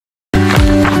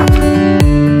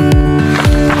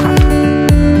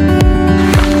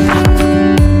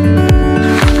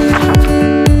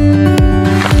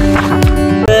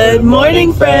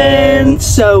morning, friends.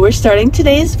 So we're starting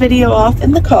today's video off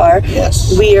in the car.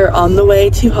 Yes. We are on the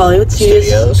way to Hollywood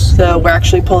Studios. So we're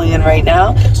actually pulling in right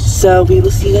now. So we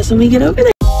will see you guys when we get over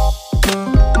there.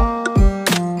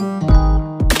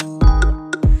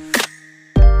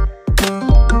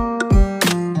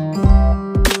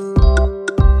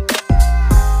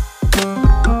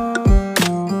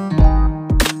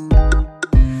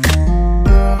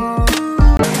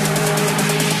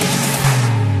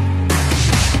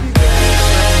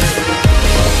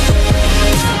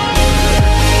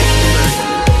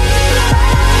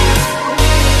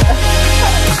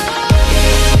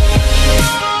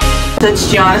 So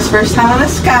it's Gianna's first time on a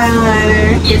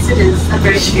Skyliner. Yes, it is. I'm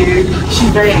very scared.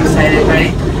 She's very excited,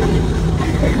 right?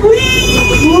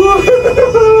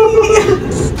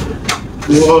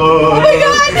 Whoa! Oh my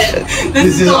god!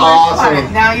 This is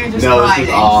awesome. Now you're just no, riding.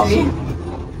 This is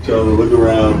awesome. So look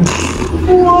around.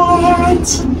 What?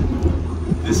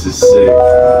 This is sick.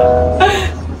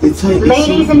 It's like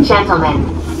Ladies and gentlemen,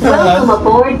 welcome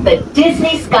aboard the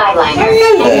Disney Skyliner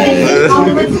and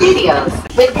Hollywood Studios.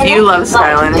 You love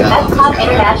Skyliner. Epcot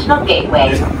International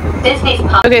Gateway. Disney's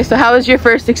Okay, so how was your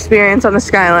first experience on the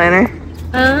Skyliner?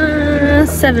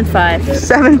 7.5.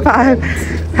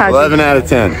 7.5. 11 out of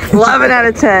 10. 11 out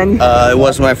of 10. It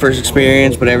wasn't my first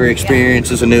experience, but every experience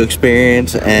is a new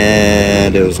experience,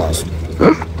 and it was awesome.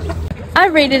 I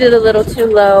rated it a little too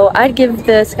low. I'd give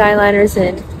the Skyliners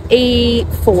an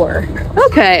 8.4.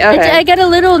 Okay. I got a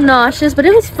little nauseous, but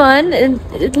it was fun and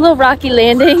it's a little rocky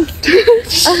landing.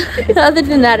 Other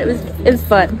than that, it was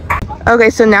fun. Okay,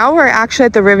 so now we're actually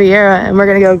at the Riviera and we're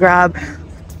gonna go grab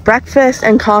breakfast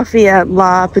and coffee at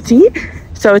La Petite.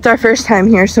 So it's our first time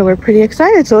here, so we're pretty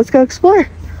excited. So let's go explore.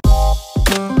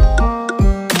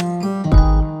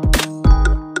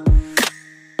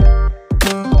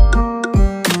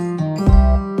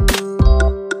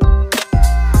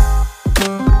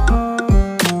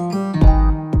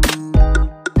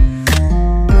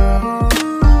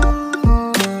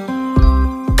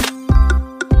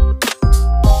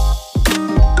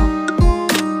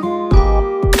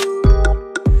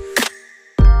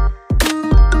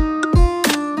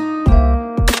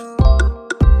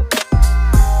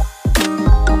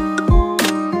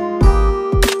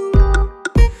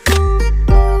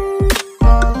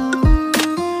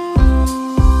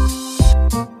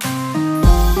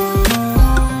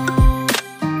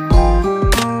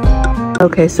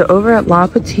 Okay, so over at La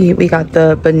Petite, we got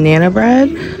the banana bread,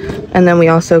 and then we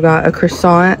also got a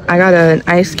croissant. I got an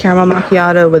iced caramel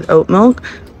macchiato with oat milk.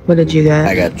 What did you get?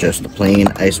 I got just the plain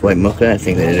iced white mocha. I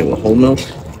think they did it with whole milk,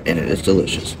 and it is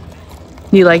delicious.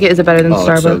 You like it? Is it better than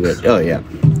Starbucks? It's so good. Oh, yeah.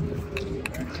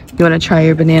 You want to try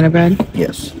your banana bread?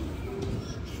 Yes.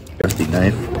 Rusty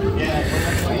knife.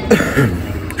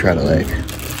 Try to like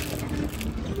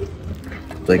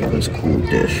this cool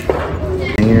dish.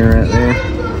 Here, right there.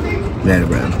 Banana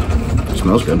bread. It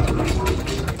smells good.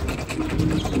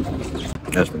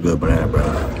 That's the good banana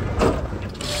bread.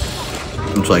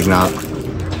 It's like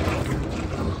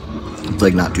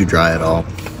not too dry at all.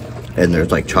 And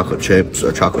there's like chocolate chips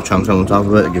or chocolate chunks on the top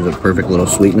of it. It gives a perfect little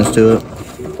sweetness to it.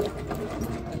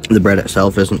 The bread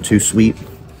itself isn't too sweet.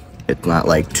 It's not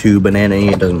like too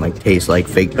banana-y. It doesn't like taste like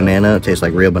fake banana. It tastes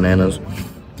like real bananas.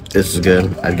 This is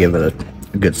good. I'd give it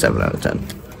a good 7 out of 10.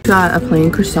 Got a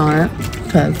plain croissant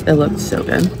because it looked so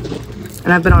good.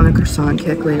 And I've been on a croissant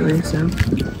kick lately, so.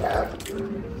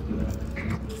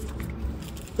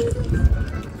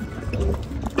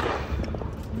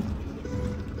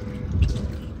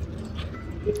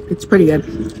 It's pretty good.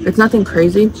 It's nothing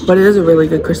crazy, but it is a really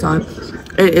good croissant.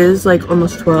 It is like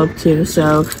almost 12 too,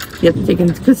 so you have to take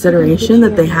into consideration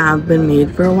that they have been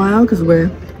made for a while because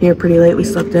we're here pretty late. We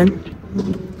slept in.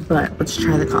 But let's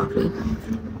try the coffee.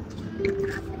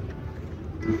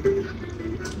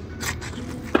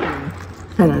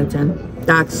 10 out of 10.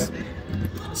 That's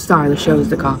star of the show is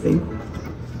the coffee.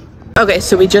 Okay,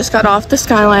 so we just got off the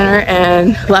Skyliner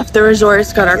and left the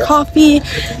resorts, got our coffee,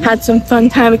 had some fun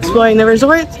time exploring the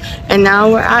resorts, and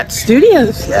now we're at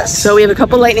Studios. Yes. So we have a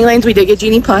couple lightning lanes. We did get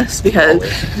Genie Plus because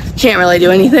can't really do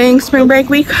anything spring break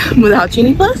week without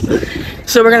Genie Plus.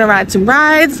 So we're gonna ride some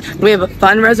rides. We have a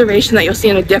fun reservation that you'll see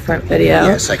in a different video.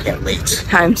 Yes, I can't wait.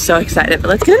 I'm so excited, but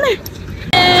let's get in there.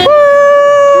 Woo!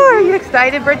 Are you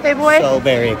excited, birthday boy? So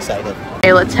very excited.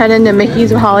 Okay, let's head into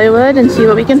Mickey's of Hollywood and see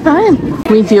what we can find.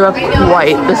 We do have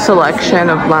quite the selection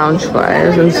of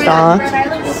Loungeflies and stuff.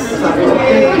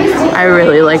 I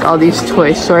really like all these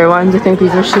Toy Story ones. I think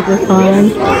these are super fun.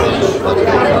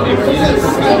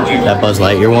 That Buzz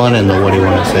Lightyear one and the Woody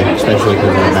one, especially because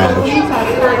of the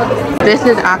badge. This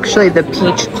is actually the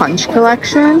Peach Punch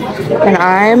collection, and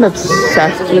I'm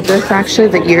obsessed with this actually.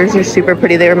 The ears are super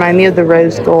pretty. They remind me of the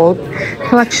Rose Gold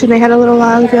collection they had a little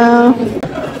while ago.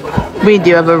 We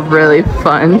do have a really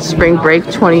fun Spring Break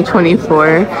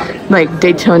 2024, like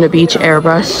Daytona Beach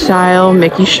airbrush style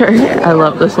Mickey shirt. I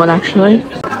love this one actually.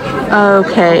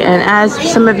 Okay, and as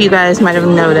some of you guys might have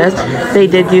noticed, they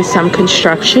did do some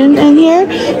construction in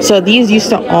here. So these used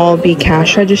to all be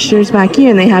cash registers back here,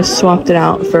 and they have swapped it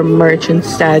out for merch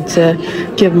instead to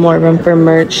give more room for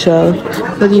merch. So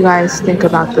what do you guys think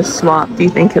about the swap? Do you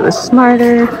think it was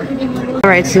smarter?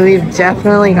 Alright, so we've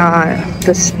definitely got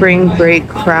the spring break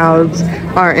crowds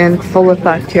are in full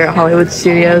effect here at Hollywood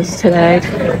Studios today.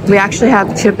 We actually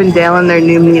have Chip and Dale in their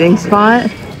new meeting spot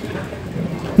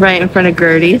right in front of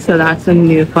Gertie, so that's a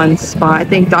new fun spot. I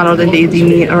think Donald and Daisy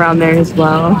meet around there as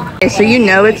well. Okay, so you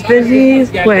know it's busy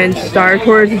when Star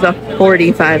Tours is a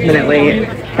 45-minute wait.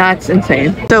 That's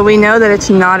insane. So we know that it's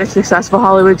not a successful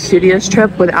Hollywood Studios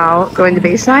trip without going to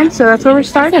Baseline, so that's where we're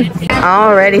starting.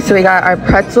 Alrighty, so we got our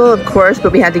pretzel, of course,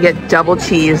 but we had to get double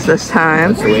cheese this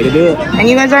time. That's the way to do it. And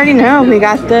you guys already know, we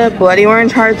got the bloody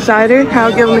orange hard cider.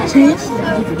 How good of a taste?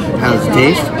 How's it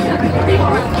taste?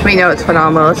 We know it's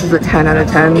phenomenal. This is a 10 out of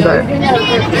 10, but...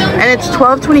 And it's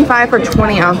 $12.25 for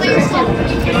 20 ounces. 10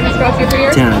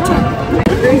 out of 10.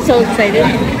 I'm so excited.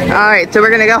 Alright, so we're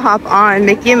gonna go hop on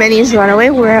Mickey and Minnie's Runaway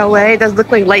Railway. It does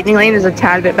look like Lightning Lane is a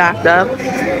tad bit backed up,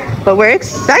 but we're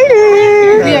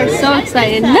excited! We are so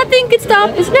excited. Nothing can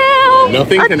stop us now.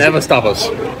 Nothing can ever stop us.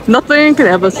 Nothing can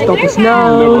ever stop us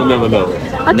now. Never know.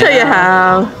 I'll tell you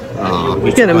how. Oh,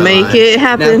 We're gonna make it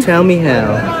happen. Now tell me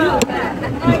how.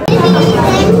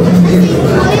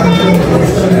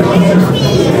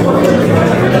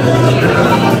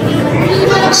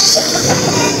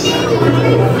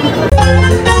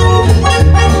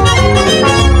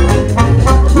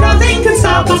 Nothing can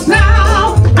stop us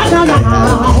now. I don't know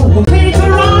how. We'll take a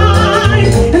ride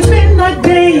and spend the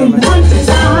day in the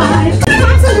countryside.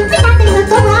 Absolutely nothing to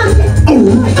go wrong. Oh,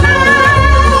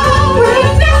 we're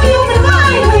down the open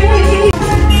highway.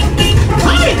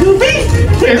 Hi, Goofy.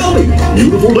 Tell me,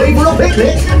 beautiful day for a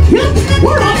picnic. Yep,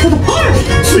 we're off to the park.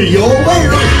 See you all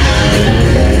later.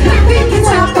 Nothing can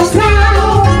stop us now.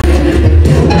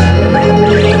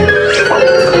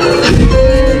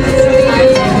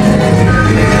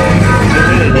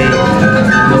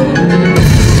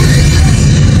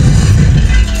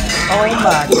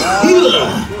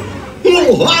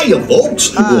 Oh, hiya,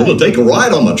 folks. Want to take a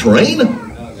ride on the train?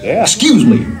 Yeah. Excuse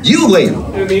me, you there.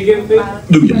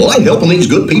 Do you mind helping these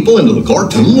good people into the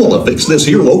cartoon while I fix this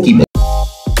here Loki?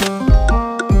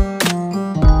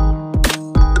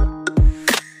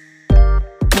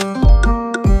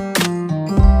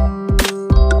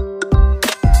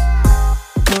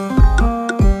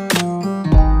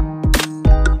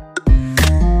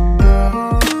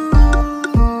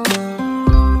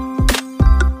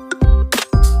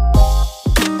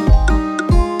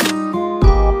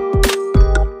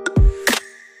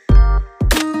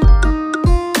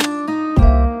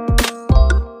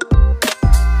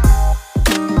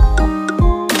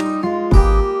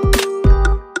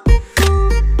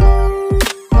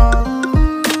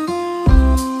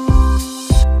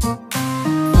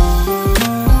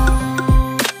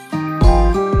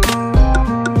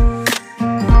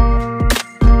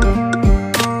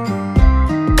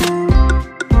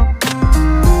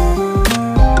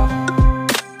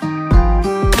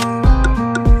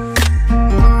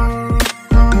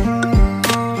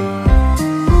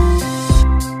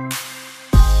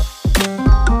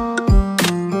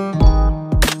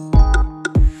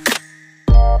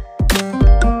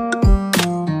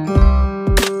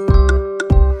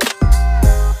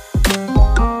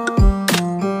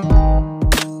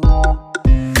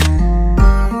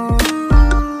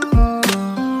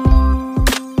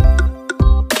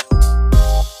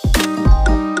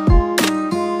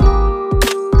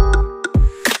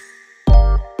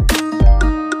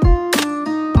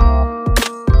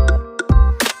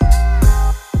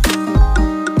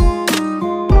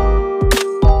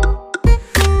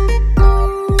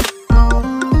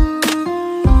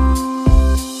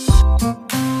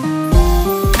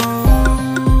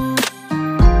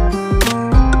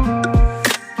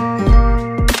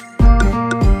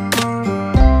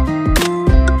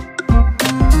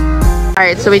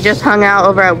 Alright, so we just hung out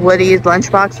over at Woody's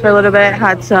Lunchbox for a little bit,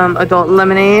 had some adult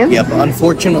lemonade. Yep,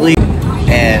 unfortunately,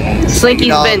 and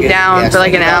Slinky's been down for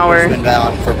like an hour. Been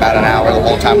down for about an hour the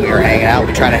whole time we were hanging out.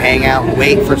 We tried to hang out and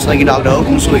wait for Slinky Dog to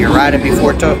open so we could ride it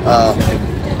before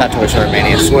not Toy Story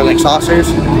Mania, Swirling Saucers,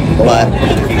 but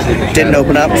didn't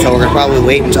open up, so we're gonna probably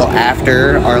wait until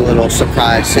after our little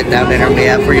surprise sit-down dinner we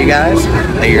have for you guys.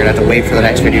 That you're gonna have to wait for the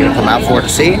next video to come out for to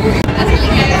see.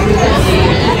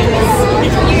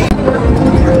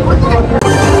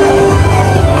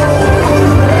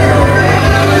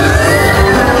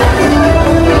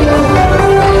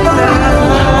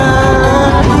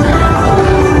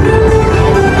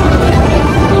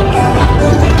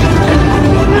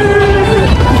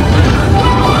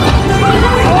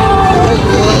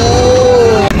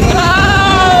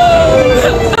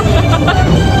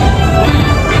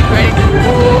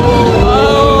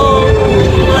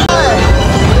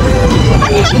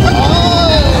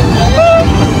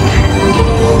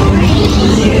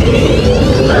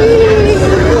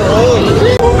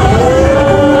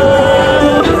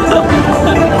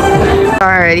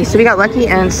 Alrighty, so we got lucky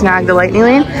and snagged the lightning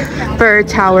lane for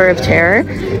Tower of Terror.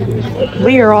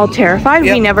 We are all terrified.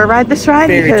 Yep. We never ride this ride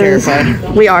Very because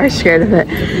terrified. we are scared of it.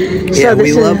 Yeah, So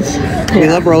we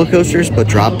love roller coasters, but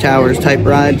drop towers type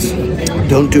rides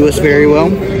don't do us very well.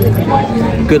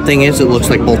 Good thing is it looks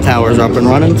like both towers are up and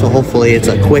running, so hopefully it's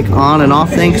a quick on and off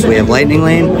thing because we have lightning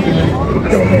lane.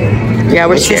 Yeah,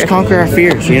 we're Let's just scared. conquer our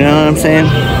fears, you know what I'm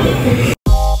saying?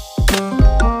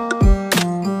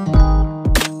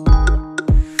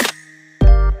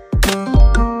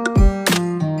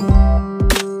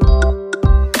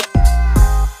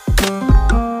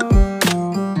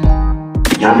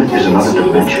 Beyond it is another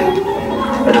dimension.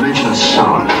 A dimension of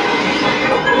sound.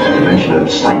 A dimension of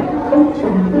sight.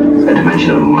 A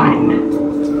dimension of mind.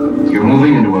 You're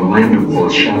moving into a land of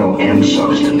both shadow and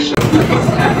substance.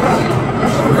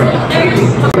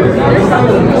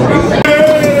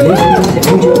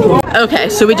 Okay,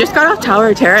 so we just got off Tower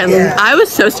of Terror, and I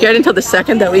was so scared until the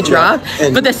second that we dropped.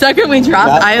 And but the second we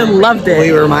dropped, I loved it.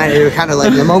 We were kind of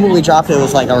like the moment we dropped it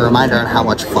was like a reminder on how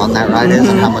much fun that ride is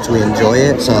and how much we enjoy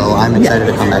it. So I'm excited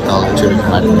to come back all the way to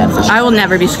it. I will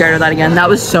never be scared of that again. That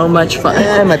was so much fun.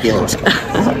 It might be a little scary.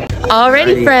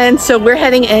 Alrighty, friends, so we're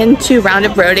heading into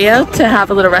Roundup Rodeo to have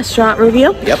a little restaurant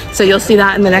review. Yep. So you'll see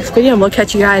that in the next video, and we'll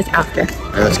catch you guys after.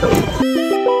 All right, let's go.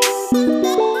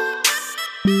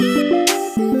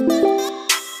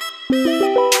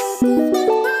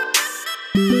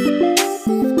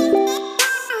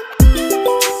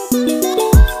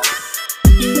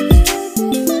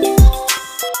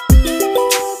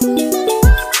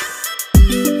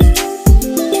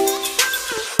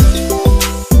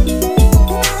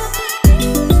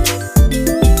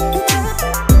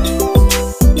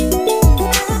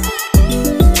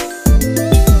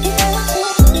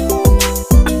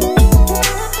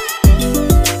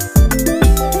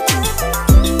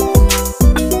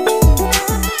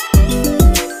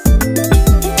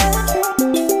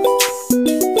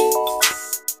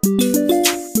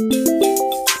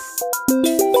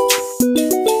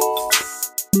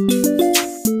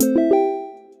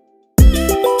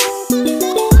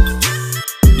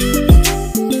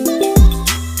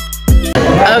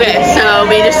 Okay, so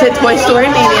we just hit Toy Story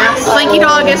Mania. Slinky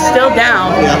Dog is still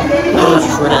down.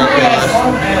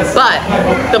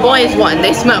 But the boys won.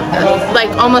 They smoked us. Like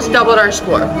almost doubled our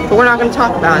score. But we're not going to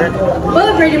talk about it.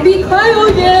 But we're gonna beat Kyle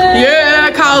again.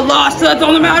 Yeah, Kyle lost. So that's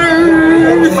all that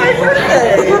matters. It's my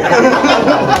birthday.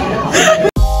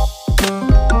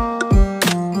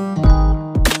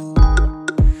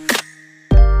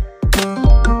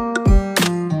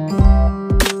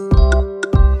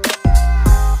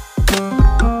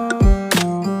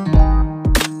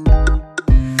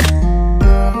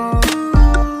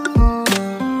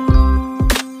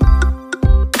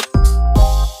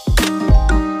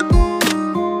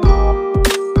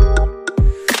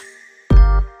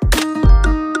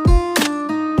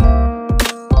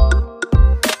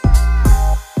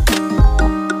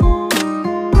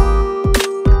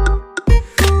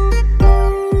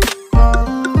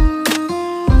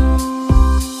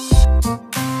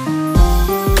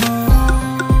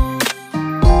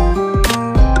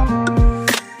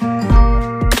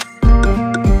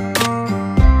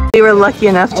 We were lucky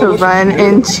enough to run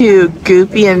into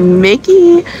Goofy and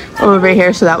Mickey over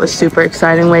here, so that was super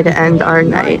exciting way to end our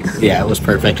night. Yeah, it was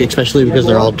perfect, especially because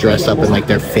they're all dressed up in like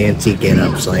their fancy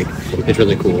get-ups. Like, it's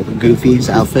really cool. Goofy's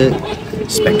outfit,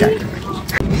 spectacular.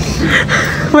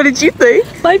 What did you think?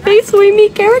 My face when we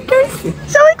meet characters.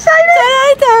 So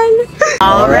excited!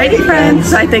 Alrighty,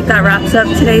 friends, I think that wraps up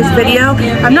today's video.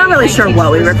 I'm not really sure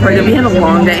what we recorded. We had a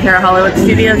long day here at Hollywood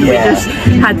Studios. We just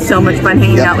had so much fun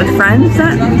hanging out with friends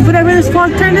that whatever this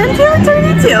vlog turned into, it turned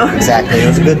into. Exactly. It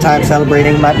was a good time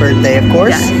celebrating my birthday, of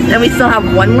course. Yes. And we still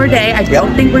have one more day. I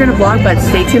don't think we're going to vlog, but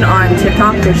stay tuned on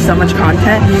TikTok. There's so much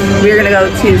content. We're going to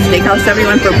go to Steakhouse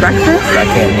 71 for breakfast. I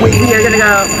can't wait. We are going to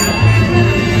go...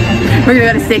 We're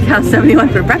gonna go to Steakhouse 71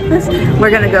 for breakfast.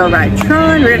 We're gonna go ride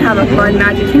Tron. We're gonna have a fun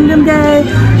Magic Kingdom day.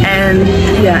 And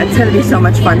yeah, it's gonna be so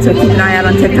much fun. So keep an eye out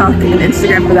on TikTok and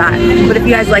Instagram for that. But if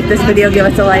you guys like this video, give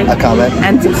us a like, a comment,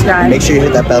 and subscribe. Make sure you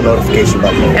hit that bell notification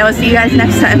button. And we'll see you guys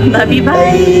next time. Love you, bye.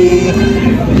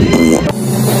 Bye.